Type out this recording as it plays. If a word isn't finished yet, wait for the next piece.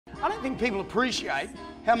I don't think people appreciate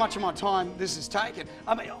how much of my time this has taken.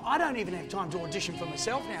 I mean, I don't even have time to audition for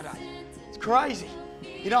myself nowadays. It's crazy.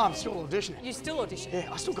 You know, I'm still auditioning. You still audition?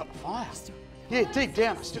 Yeah, I still got the fire. Yeah, deep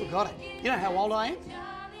down, I still got it. You know how old I am?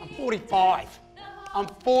 I'm 45. I'm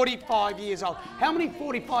 45 years old. How many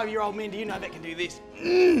 45-year-old men do you know that can do this?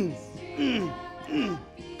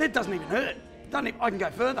 That doesn't even hurt. Doesn't even, I can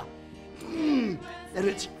go further. That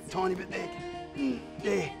hurts a tiny bit there.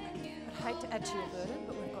 There. I'd hate to add to your burden,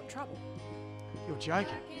 but we've got trouble. You're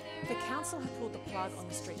joking. The council have pulled the plug on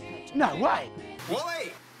the street page. No way.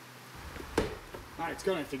 Wally! Mate, it's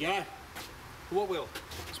gonna have to go. What will?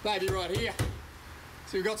 This baby right here.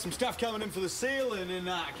 So we've got some stuff coming in for the ceiling and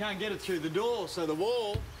I can't get it through the door, so the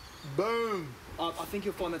wall, boom. I think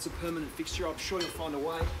you'll find that's a permanent fixture. I'm sure you'll find a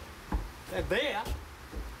way. They're there.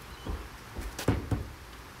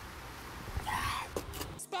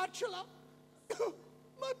 Spatula!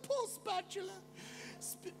 My poor spatula.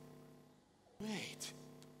 Wait.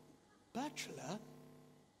 Spatula?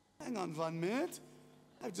 Hang on 1 minute.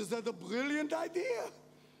 I've just had a brilliant idea.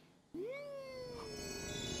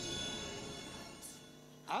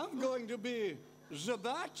 I'm going to be the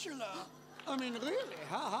bachelor. I mean, really,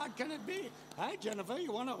 how hard can it be? Hi, Jennifer,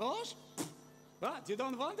 you want a rose? What, you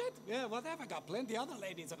don't want it? Yeah, whatever, got plenty other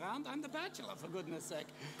ladies around. I'm the bachelor, for goodness sake.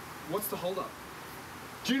 What's the hold-up?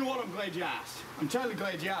 Do you know what? I'm glad you asked. I'm totally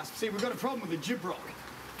glad you asked. See, we've got a problem with the gyprock.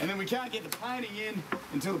 And then we can't get the painting in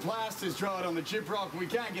until the plaster's dried on the gyprock. We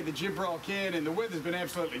can't get the gyprock in, and the weather's been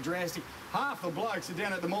absolutely drastic. Half the blokes are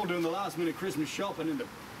down at the mall doing the last-minute Christmas shopping, and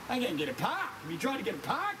they can't get a park. We tried to get a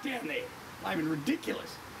park down there. I mean,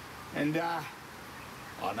 ridiculous. And, oh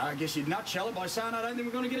no, I guess you'd nutshell it by saying I don't think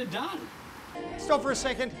we're going to get it done. Stop for a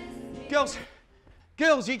second. Girls,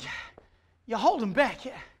 you're holding back.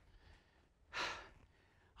 Yeah.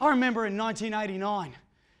 I remember in 1989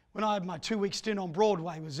 when I had my 2-week stint on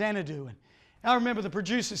Broadway with Xanadu, and I remember the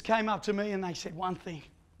producers came up to me and they said one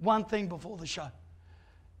thing before the show.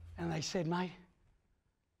 And they said, mate,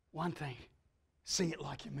 one thing, sing it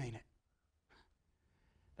like you mean it.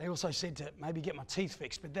 They also said to maybe get my teeth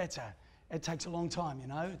fixed, but it takes a long time, you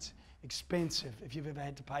know. It's expensive if you've ever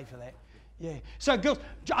had to pay for that. Yeah. So girls,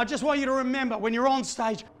 I just want you to remember when you're on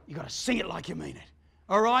stage, you got to sing it like you mean it.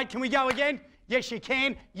 All right, can we go again? Yes, you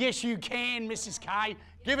can. Yes, you can, Mrs. K.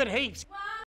 Give it heaps.